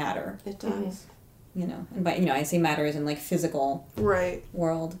impact matter. It does. And by, I say matter as in like physical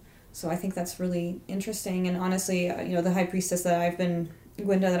world. So I think that's really interesting. And honestly, the high priestess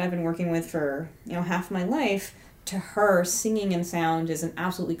Gwenda that I've been working with for, half my life, to her, singing and sound is an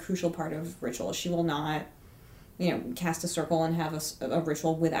absolutely crucial part of ritual. She will not, cast a circle and have a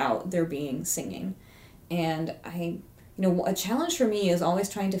ritual without there being singing. And a challenge for me is always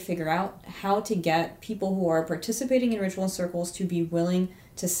trying to figure out how to get people who are participating in ritual circles to be willing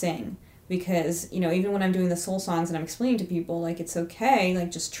to sing. Because, even when I'm doing the soul songs and I'm explaining to people, like, it's okay,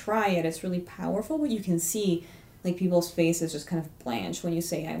 like, just try it. It's really powerful, but you can see, like, people's faces just kind of blanch when you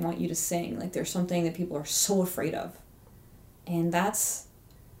say, I want you to sing. Like, there's something that people are so afraid of. And that's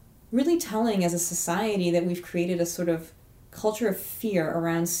really telling as a society, that we've created a sort of culture of fear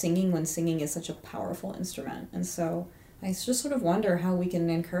around singing when singing is such a powerful instrument. And so I just sort of wonder how we can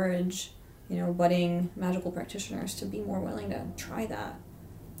encourage, budding magical practitioners to be more willing to try that.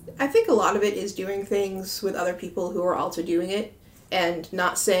 I think a lot of it is doing things with other people who are also doing it, and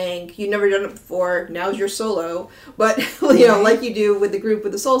not saying, you've never done it before, now's your solo, but, like you do with the group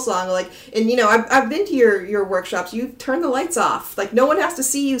with the soul song, like, and, I've been to your workshops, you turn the lights off, like, no one has to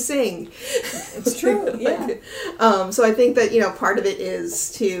see you sing. It's true, yeah. So I think that, part of it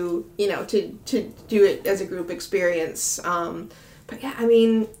is to do it as a group experience. But yeah, I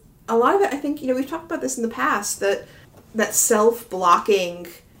mean, a lot of it, I think, we've talked about this in the past, that self-blocking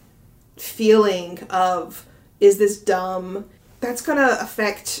feeling of, is this dumb? That's going to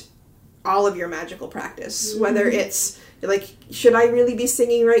affect all of your magical practice, whether it's like, should I really be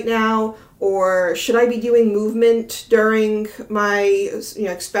singing right now, or should I be doing movement during my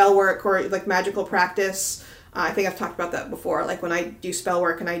spell work or like magical practice. I think I've talked about that before. Like, when I do spell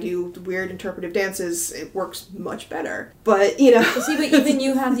work and I do weird interpretive dances, it works much better. But, See, but even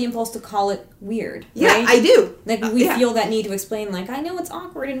you have the impulse to call it weird, yeah, right? I do. Like, we feel that need to explain, like, I know it's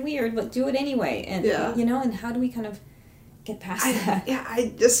awkward and weird, but do it anyway. And, and how do we kind of get past that? Yeah,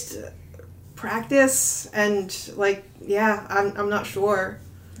 I just practice and, like, I'm not sure.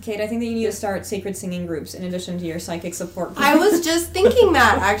 Kate, I think that you need to start sacred singing groups in addition to your psychic support group. I was just thinking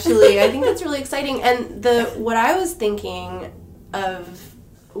that, actually. I think that's really exciting. And what I was thinking of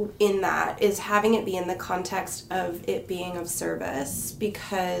in that is having it be in the context of it being of service,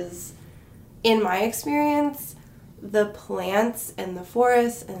 because in my experience, the plants and the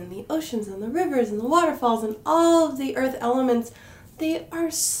forests and the oceans and the rivers and the waterfalls and all of the earth elements, they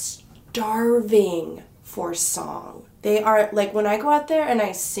are starving for song. They are, like, when I go out there and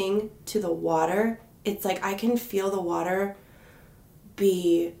I sing to the water, it's like I can feel the water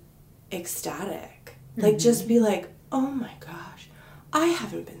be ecstatic. Like, just be like, oh my gosh, I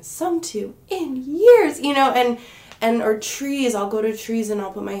haven't been sung to in years, you know, and or trees, I'll go to trees and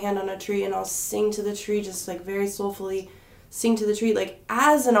I'll put my hand on a tree and I'll sing to the tree, just like very soulfully sing to the tree, like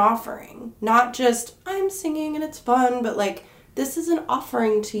as an offering, not just I'm singing and it's fun, but like this is an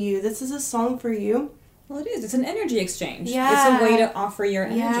offering to you. This is a song for you. Well, it is. It's an energy exchange. Yeah. It's a way to offer your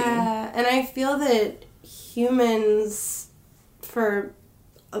energy. Yeah, and I feel that humans, for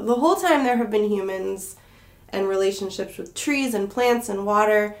the whole time there have been humans and relationships with trees and plants and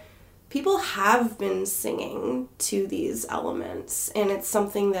water, people have been singing to these elements, and it's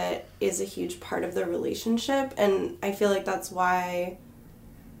something that is a huge part of their relationship, and I feel like that's why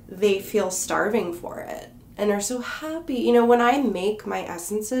they feel starving for it and are so happy. You know, when I make my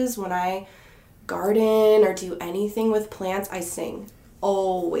essences, when I garden or do anything with plants, I sing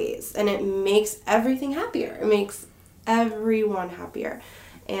always, and it makes everything happier. It makes everyone happier.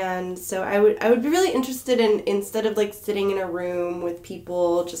 And so I would be really interested in, instead of like sitting in a room with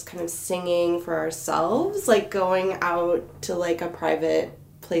people just kind of singing for ourselves, like going out to like a private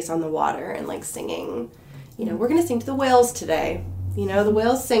place on the water and like singing, you know, we're going to sing to the whales today. You know, the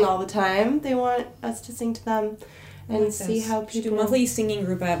whales sing all the time. They want us to sing to them and see how people... do a monthly singing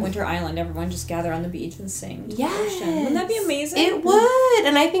group at Winter Island. Everyone just gather on the beach and sing. Yes. Wouldn't that be amazing? It would.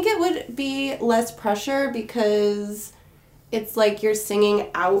 And I think it would be less pressure because it's like you're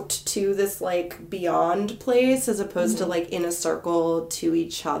singing out to this like beyond place as opposed to like in a circle to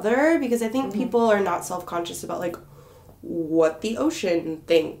each other, because I think people are not self-conscious about like what the ocean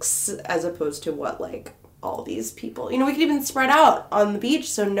thinks as opposed to what like all these people, you know, we could even spread out on the beach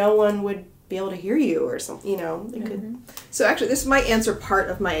so no one would be able to hear you or something, you know. It could. So actually this might answer part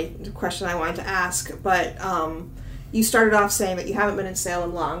of my question I wanted to ask, but you started off saying that you haven't been in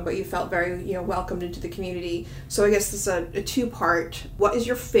Salem long, but you felt very, you know, welcomed into the community. So I guess this is a two-part. What is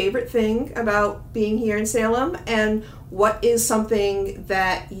your favorite thing about being here in Salem? And what is something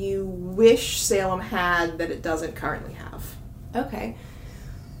that you wish Salem had that it doesn't currently have? Okay.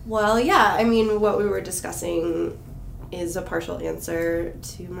 Well, yeah, I mean, what we were discussing is a partial answer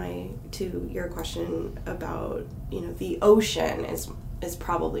to your question about, you know, the ocean is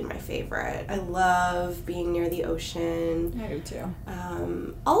probably my favorite. I love being near the ocean. I do too.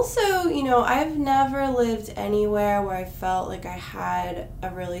 Also, you know, I've never lived anywhere where I felt like I had a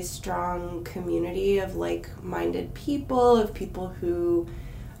really strong community of like-minded people, of people who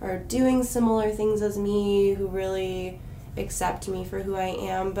are doing similar things as me, who really accept me for who I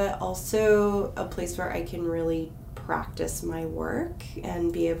am, but also a place where I can really practice my work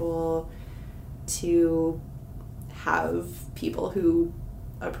and be able to have people who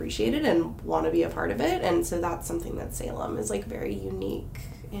appreciate it and want to be a part of it. And so that's something that Salem is like very unique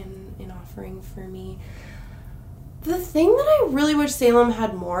in offering for me. The thing that I really wish Salem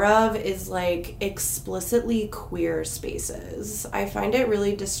had more of is like explicitly queer spaces. I find it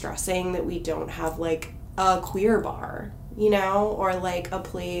really distressing that we don't have like a queer bar, you know, or like a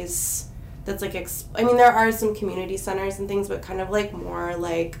place that's like, I mean, there are some community centers and things, but kind of like more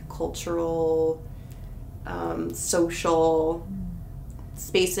like cultural, social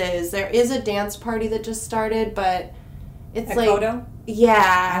spaces. There is a dance party that just started, but it's at like... Kodo?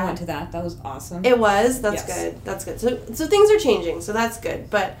 Yeah. I went to that. That was awesome. It was? That's Yes. good. That's good. So things are changing, so that's good,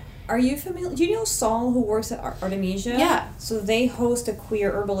 but... Are you familiar? Do you know Saul, who works at Artemisia? Yeah. So they host a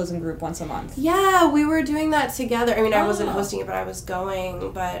queer herbalism group once a month. Yeah, we were doing that together. I mean, I wasn't Oh. hosting it, but I was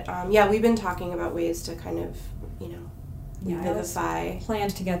going. But yeah, we've been talking about ways to kind of, you know, Yeah, I was vivify.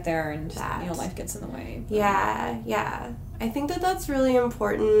 planned to get there, and That. you know, life gets in the way. But Yeah. I think that that's really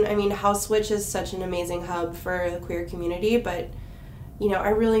important. I mean, House Witch is such an amazing hub for the queer community, but, you know, I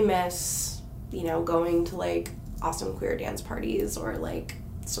really miss, you know, going to, like, awesome queer dance parties or, like,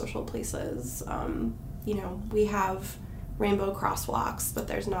 social places. You know, we have rainbow crosswalks, but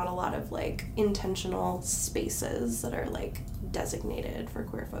there's not a lot of, like, intentional spaces that are, like, designated for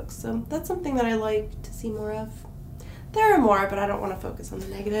queer folks. So that's something that I like to see more of. There are more, but I don't want to focus on the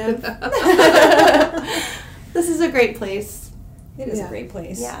negative. This is a great place. It is a great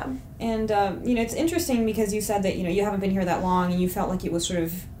place. Yeah. And, it's interesting because you said that, you haven't been here that long and you felt like it was sort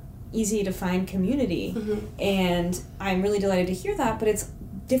of easy to find community. And I'm really delighted to hear that, but it's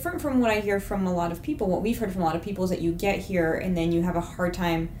different from what I hear from a lot of people. What we've heard from a lot of people is that you get here and then you have a hard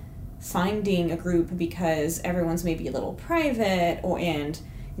time finding a group because everyone's maybe a little private, and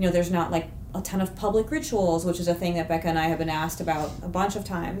there's not like a ton of public rituals, which is a thing that Bekah and I have been asked about a bunch of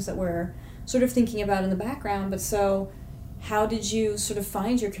times that we're sort of thinking about in the background. But so how did you sort of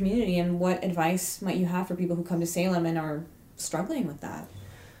find your community, and what advice might you have for people who come to Salem and are struggling with that?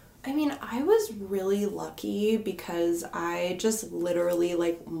 I mean, I was really lucky because I just literally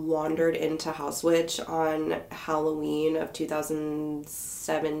wandered into House Witch on Halloween of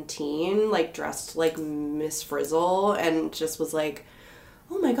 2017, dressed like Miss Frizzle, and just was like,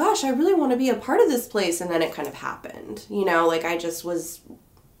 oh my gosh, I really want to be a part of this place. And then it kind of happened, I just was,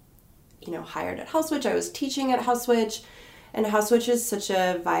 hired at House Witch. I was teaching at House Witch, and House Witch is such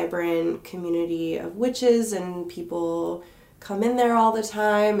a vibrant community of witches, and people come in there all the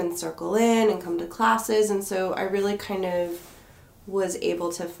time and circle in and come to classes. And so I really kind of was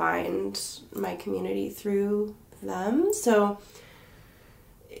able to find my community through them. So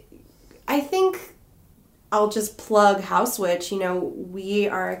I think I'll just plug House Witch. We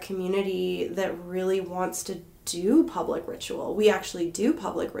are a community that really wants to do public ritual. We actually do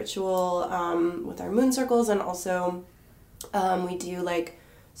public ritual with our moon circles, and also we do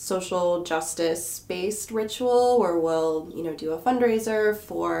social justice based ritual where we'll do a fundraiser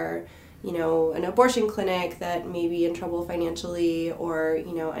for an abortion clinic that may be in trouble financially, or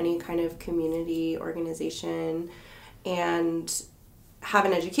any kind of community organization, and have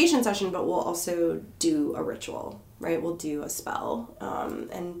an education session, but we'll also do a ritual, right? We'll do a spell,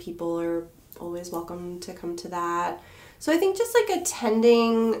 and people are always welcome to come to that. So I think just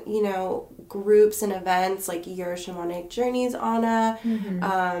attending, groups and events like your Shamanic Journeys, Anna,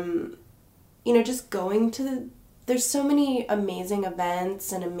 just going to, there's so many amazing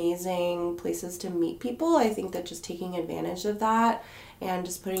events and amazing places to meet people. I think that just taking advantage of that and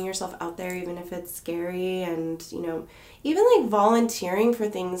just putting yourself out there, even if it's scary, and, even volunteering for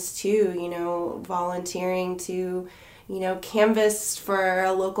things too, volunteering to, canvass for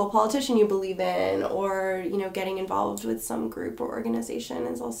a local politician you believe in, or, getting involved with some group or organization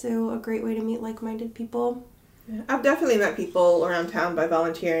is also a great way to meet like-minded people. Yeah, I've definitely met people around town by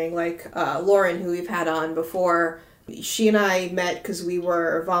volunteering, Lauren, who we've had on before. She and I met because we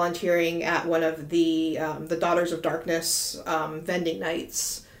were volunteering at one of the Daughters of Darkness vending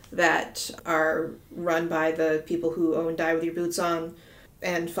nights that are run by the people who own Die With Your Boots On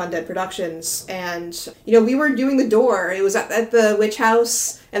and Fun Dead Productions. And, we were doing the door. It was at the witch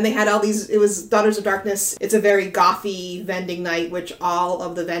house, and they had all these, it was Daughters of Darkness. It's a very gothy vending night, which all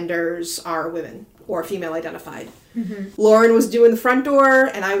of the vendors are women or female identified. Lauren was doing the front door,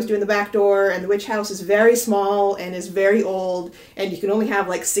 and I was doing the back door, and the witch house is very small and is very old, and you can only have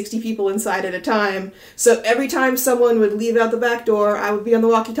 60 people inside at a time. So every time someone would leave out the back door, I would be on the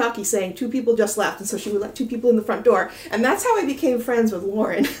walkie-talkie saying 2 people just left, and so she would let 2 people in the front door. And that's how I became friends with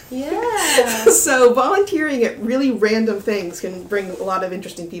Lauren. Yeah. So volunteering at really random things can bring a lot of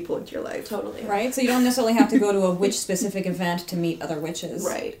interesting people into your life. Totally. Right? So you don't necessarily have to go to a witch-specific event to meet other witches.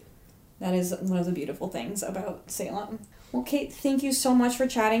 Right. That is one of the beautiful things about Salem. Well, Kate, thank you so much for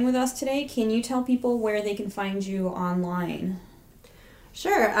chatting with us today. Can you tell people where they can find you online?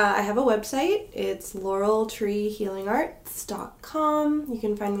 Sure. I have a website. It's laureltreehealingarts.com. You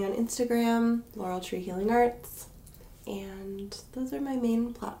can find me on Instagram, Laurel Tree Healing Arts. And those are my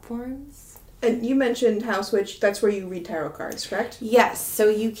main platforms. And you mentioned House Witch. That's where you read tarot cards, correct? Yes. So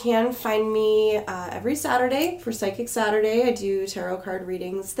you can find me every Saturday for Psychic Saturday. I do tarot card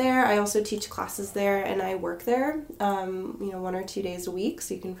readings there. I also teach classes there, and I work there, 1 or 2 days a week.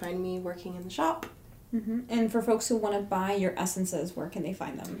 So you can find me working in the shop. And for folks who want to buy your essences, where can they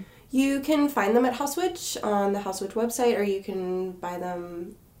find them? You can find them at House Witch on the House Witch website, or you can buy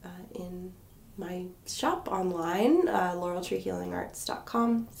them in my shop online,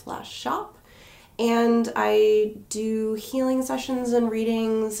 laureltreehealingarts.com/shop. And I do healing sessions and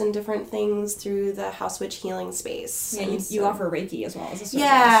readings and different things through the House Witch healing space. Yeah, you offer Reiki as well as a service.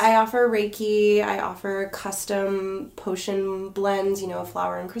 Yeah, I offer Reiki. I offer custom potion blends,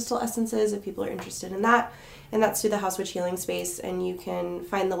 flower and crystal essences if people are interested in that. And that's through the House Witch healing space. And you can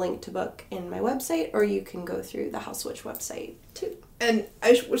find the link to book in my website, or you can go through the House Witch website too. And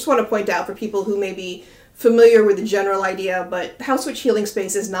I just want to point out for people who maybe familiar with the general idea, but House Witch Healing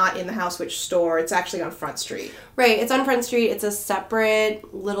Space is not in the House Witch store. It's actually on Front Street. Right, it's on Front Street. It's a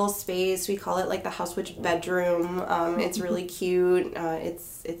separate little space. We call it like the House Witch bedroom. It's really cute.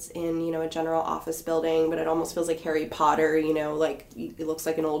 It's in, you know, a general office building, but it almost feels like Harry Potter, you know, like it looks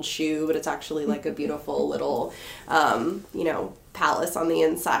like an old shoe, but it's actually like a beautiful little, you know, palace on the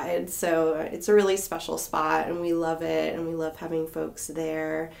inside. So it's a really special spot, and we love it, and we love having folks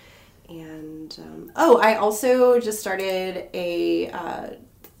there. And I also just started a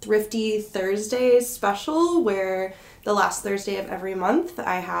Thrifty Thursday special where the last Thursday of every month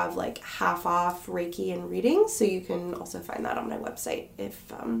I have like half off Reiki and readings, so you can also find that on my website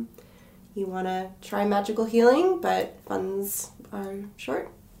if you want to try magical healing, but funds are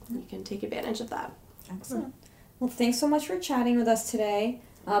short. You can take advantage of that. Excellent. Well, thanks so much for chatting with us today.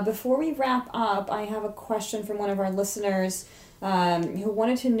 Before we wrap up, I have a question from one of our listeners who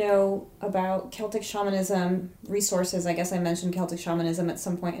wanted to know about Celtic shamanism resources. I guess I mentioned Celtic shamanism at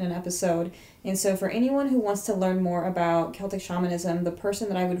some point in an episode. And so for anyone who wants to learn more about Celtic shamanism, the person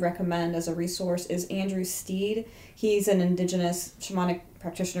that I would recommend as a resource is Andrew Steed. He's an indigenous shamanic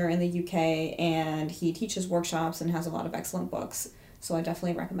practitioner in the UK, and he teaches workshops and has a lot of excellent books. So I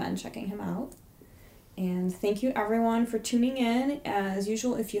definitely recommend checking him out. And thank you everyone for tuning in. As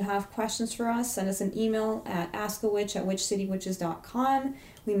usual, if you have questions for us, send us an email at askawitch@witchcitywitches.com.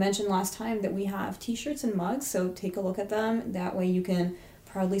 We mentioned last time that we have t-shirts and mugs, so take a look at them. That way you can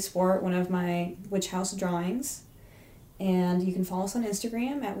proudly sport one of my Witch House drawings. And you can follow us on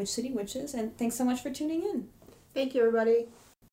Instagram at Witch City Witches. And thanks so much for tuning in. Thank you, everybody.